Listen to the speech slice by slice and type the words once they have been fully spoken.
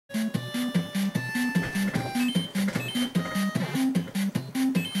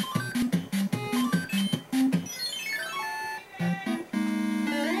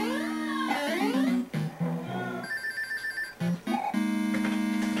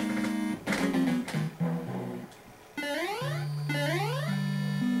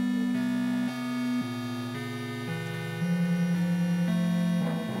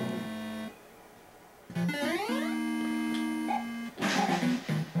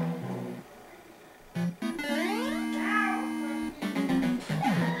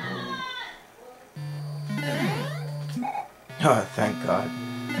Oh, thank God.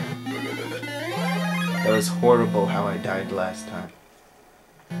 That was horrible how I died last time.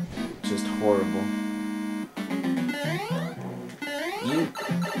 Just horrible. You...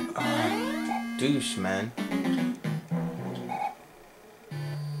 douche, man.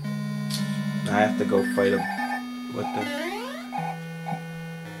 I have to go fight him. What the...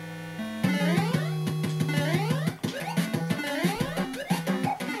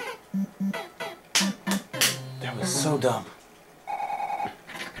 That was so dumb.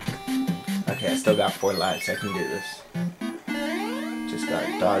 Okay, I still got 4 lives. I can do this. Just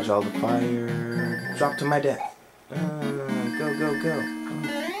gotta dodge all the fire. Drop to my death. Go, go, go.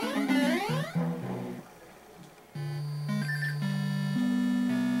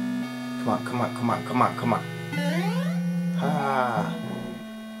 Come on, come on, come on, come on, come on. Ha!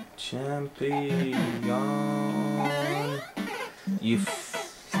 Champion. You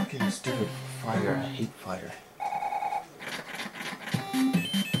fucking stupid fire. I hate fire.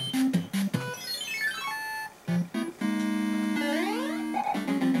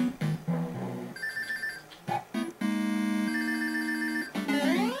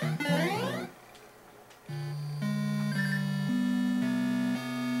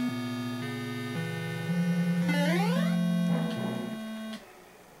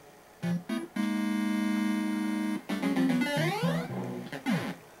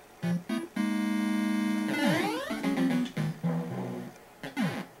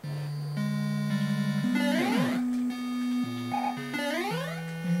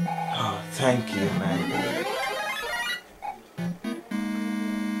 Thank you, man.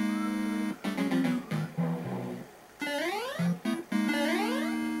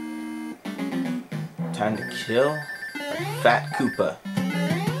 Time to kill a fat Koopa.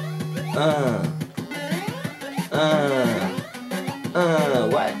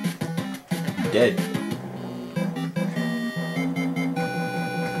 What? Dead.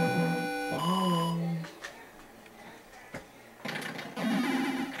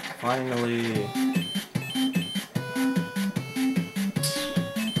 Finally.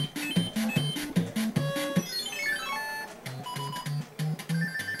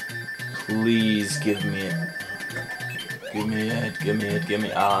 Please give me it. Give me it, give me it, give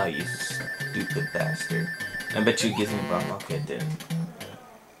me. Ah, you stupid bastard. I bet you it gives me a bomb. Okay, it didn't.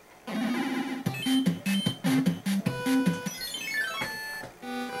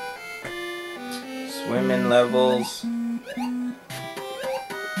 Swimming levels.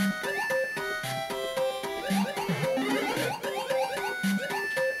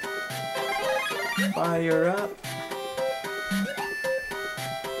 Fire up.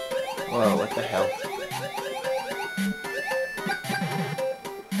 Whoa, what the hell?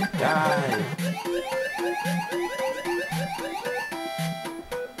 Die.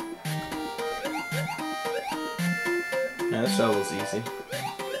 Now this level's easy.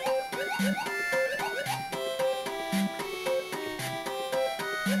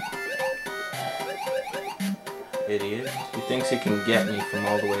 Idiot. He thinks he can get me from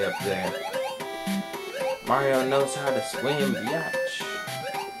all the way up there. Mario knows how to swim, biatch.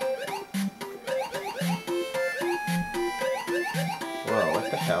 Whoa,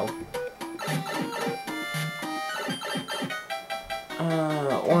 what the hell?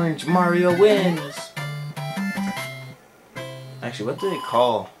 Orange Mario wins! Actually, what do they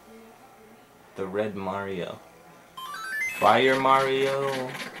call the red Mario? Fire Mario?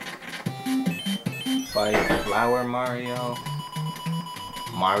 Fire Flower Mario?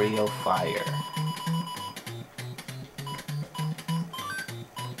 Mario Fire.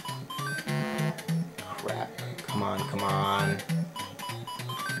 Crap. Come on, come on.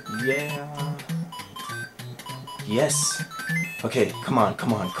 Yeah. Yes. Okay, come on,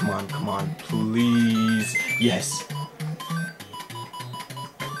 come on, come on, come on. Please. Yes.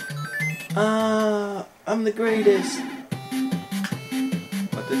 I'm the greatest.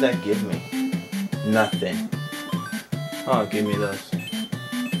 What did that give me? Nothing. Oh, give me those.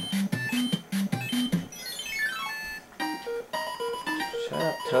 Shut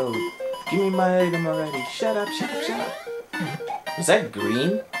up, Toad. Give me my item already. Shut up, shut up, shut up. Was that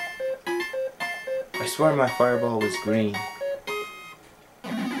green? I swear my fireball was green.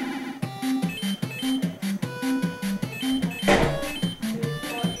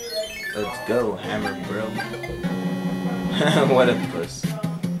 Let's go, hammer bro. What a puss.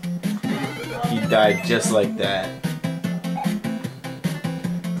 He died just like that.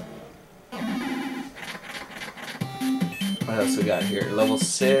 What else we got here? Level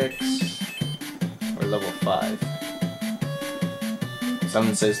 6 or level 5?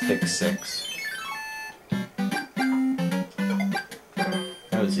 Someone says pick 6.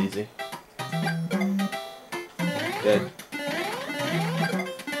 That was easy. Dead.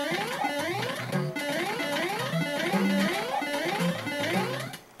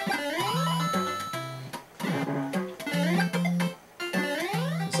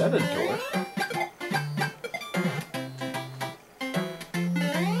 that a door?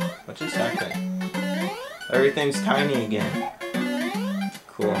 What just happened? Everything's tiny again.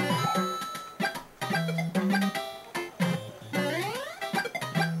 Cool.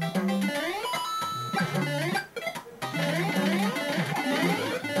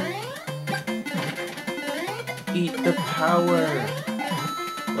 Eat the power.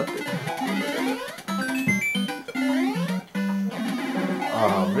 What the?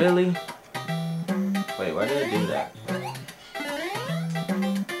 Oh, really? Wait, why did I do that?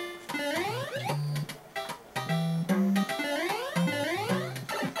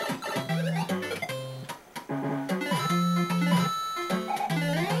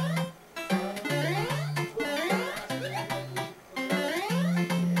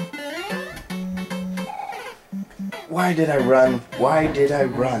 Why did I run? Why did I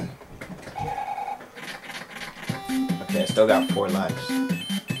run? Okay, I still got 4 lives.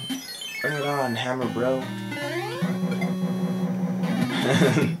 Bring it on, hammer bro.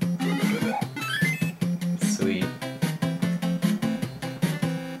 Sweet.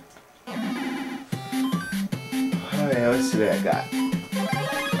 Alright, let's see what I got.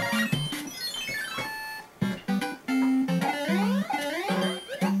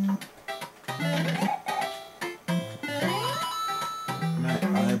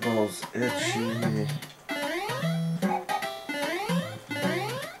 Eyeballs itchy.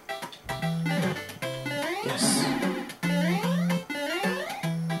 Yes.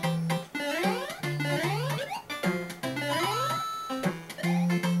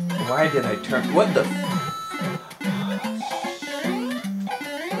 Why did I turn? What the?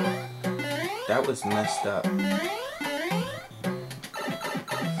 That was messed up.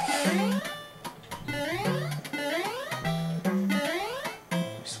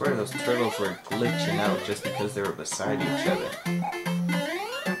 I swear those turtles were glitching out just because they were beside each other.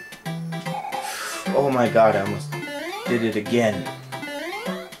 Oh my god, I almost did it again.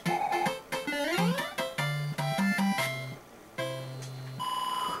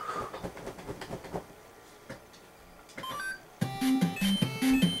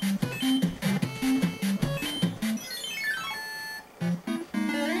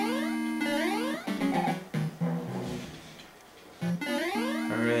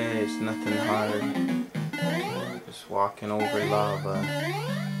 It's nothing hard. Just walking over lava.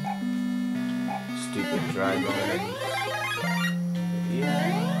 Stupid dragons.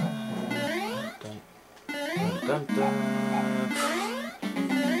 Yeah. Dun, dun, dun, dun.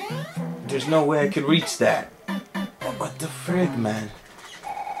 There's no way I could reach that. What the frig, man?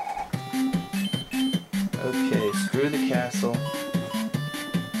 Okay, screw the castle.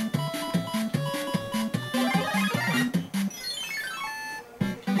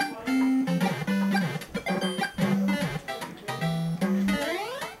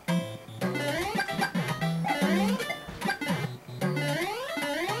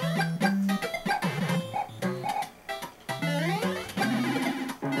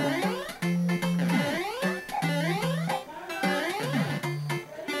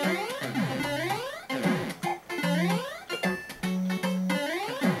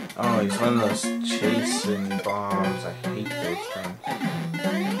 Oh, he's one of those chasing bombs. I hate those things.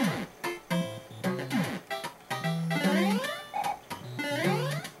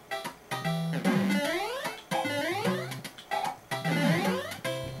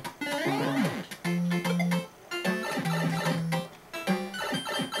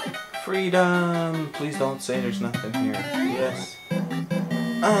 Freedom! Please don't say there's nothing here. Yes.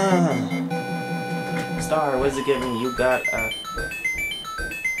 Star, what does it give me? You got a...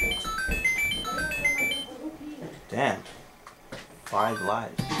 Damn. 5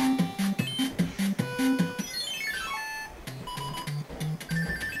 lives.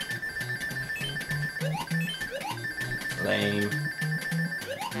 Lame.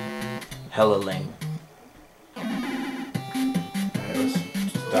 Hella lame. Alright, let's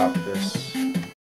stop